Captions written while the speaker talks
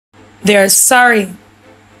They are sorry.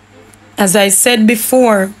 As I said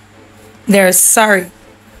before, they are sorry.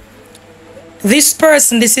 This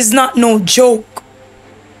person, this is not no joke.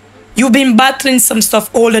 You've been battling some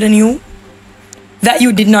stuff older than you that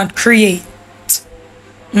you did not create.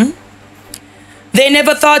 They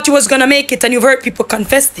never thought you was going to make it, and you've heard people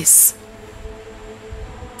confess this.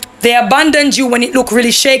 They abandoned you when it looked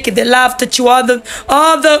really shaky. They laughed at you. All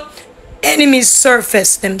the enemies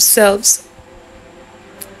surfaced themselves.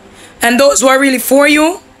 And those who are really for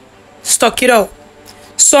you, stuck it out.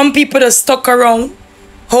 Some people that stuck around,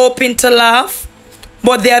 hoping to laugh,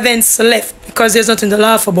 but they haven't left because there's nothing to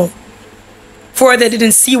laugh about. For they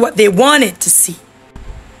didn't see what they wanted to see.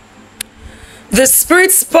 The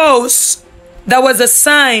spirit spouse that was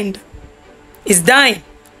assigned is dying.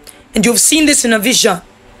 And you've seen this in a vision.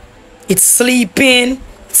 It's sleeping,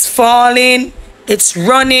 it's falling, it's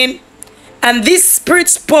running. And this spirit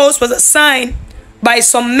spouse was assigned by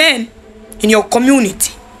some men in your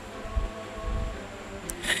community.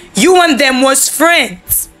 You and them was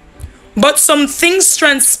friends, but some things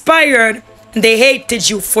transpired and they hated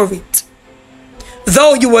you for it.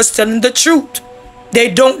 Though you was telling the truth,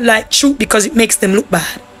 they don't like truth because it makes them look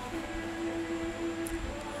bad.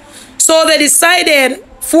 So they decided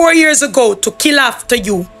 4 years ago to kill after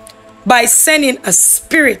you by sending a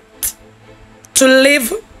spirit to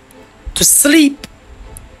live, to sleep,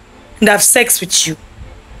 and have sex with you.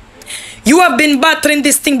 You have been battling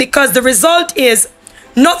this thing because the result is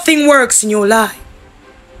nothing works in your life.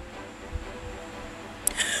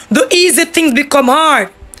 The easy things become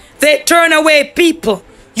hard. They turn away people.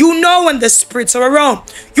 You know when the spirits are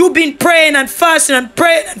around. You've been praying and fasting and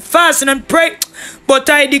praying and fasting and praying. But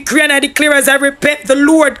I decree and I declare as I repent, the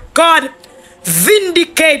Lord God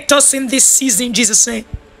vindicate us in this season in Jesus' name.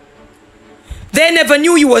 They never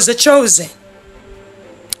knew you was the chosen.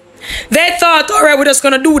 They thought, all right, we're just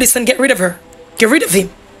going to do this and get rid of her. Get rid of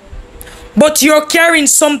him. But you're carrying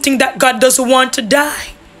something that God doesn't want to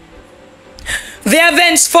die. They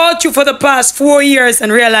haven't fought you for the past 4 years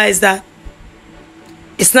and realized that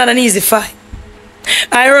it's not an easy fight.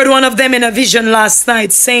 I heard one of them in a vision last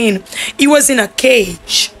night saying he was in a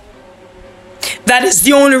cage. That is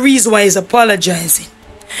the only reason why he's apologizing.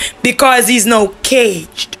 Because he's now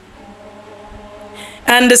caged.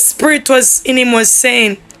 And the spirit was in him was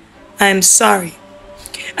saying, I'm sorry.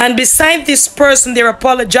 And beside this person they're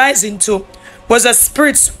apologizing to was a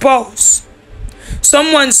spirit spouse.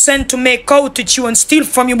 Someone sent to make out with you and steal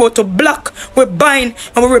from you, but to block, we bind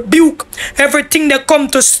and we rebuke everything that come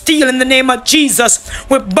to steal in the name of Jesus.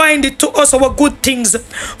 We bind it to us, our good things,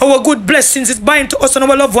 our good blessings. It's bind to us and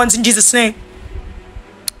our loved ones in Jesus' name.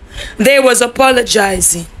 They was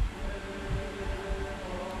apologizing.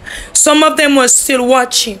 Some of them was still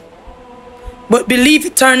watching. But believe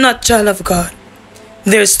it or not, child of God,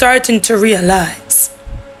 they're starting to realize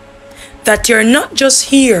that you're not just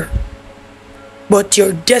here, but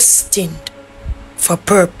you're destined for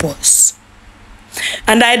purpose.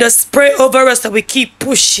 And I just pray over us that we keep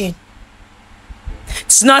pushing.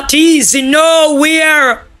 It's not easy,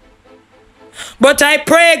 nowhere. But I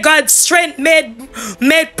pray God's strength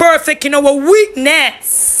made perfect in our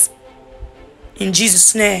weakness. In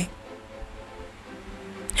Jesus' name.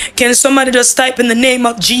 Can somebody just type in the name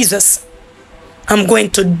of Jesus? I'm going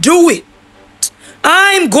to do it.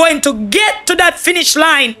 I'm going to get to that finish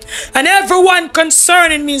line. And everyone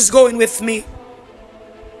concerning me is going with me.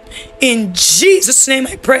 In Jesus' name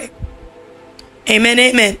I pray. Amen,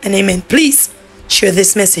 amen, and amen. Please share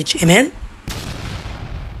this message. Amen.